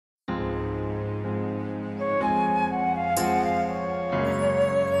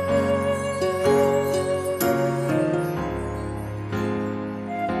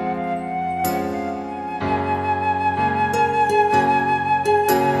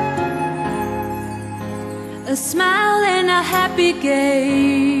a smile and a happy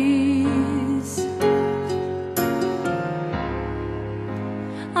gaze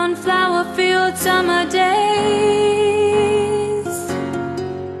on flower-filled summer days.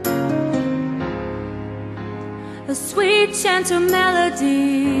 A sweet, gentle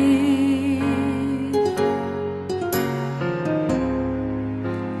melody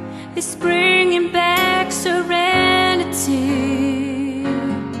is bringing back serenity.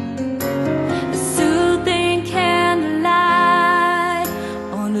 A soothing candlelight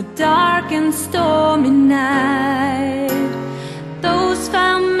on a dark and stormy night. Those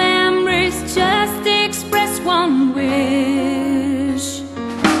fond memories just express one wish.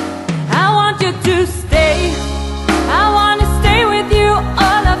 I want you to stay. I want to stay with you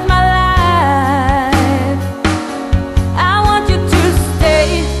all of my life. I want you to stay.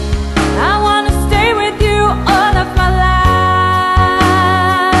 I want to stay with you all of my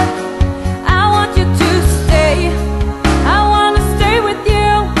life. I want you to stay. I want to stay with you.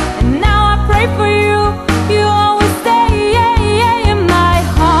 And now I pray for you. You always stay in my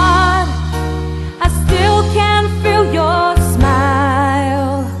heart. I still can feel your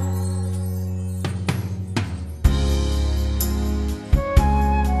smile.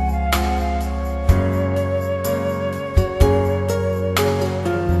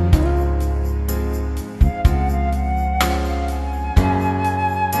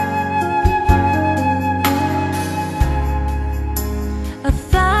 A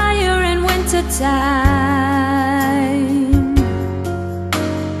fire in winter time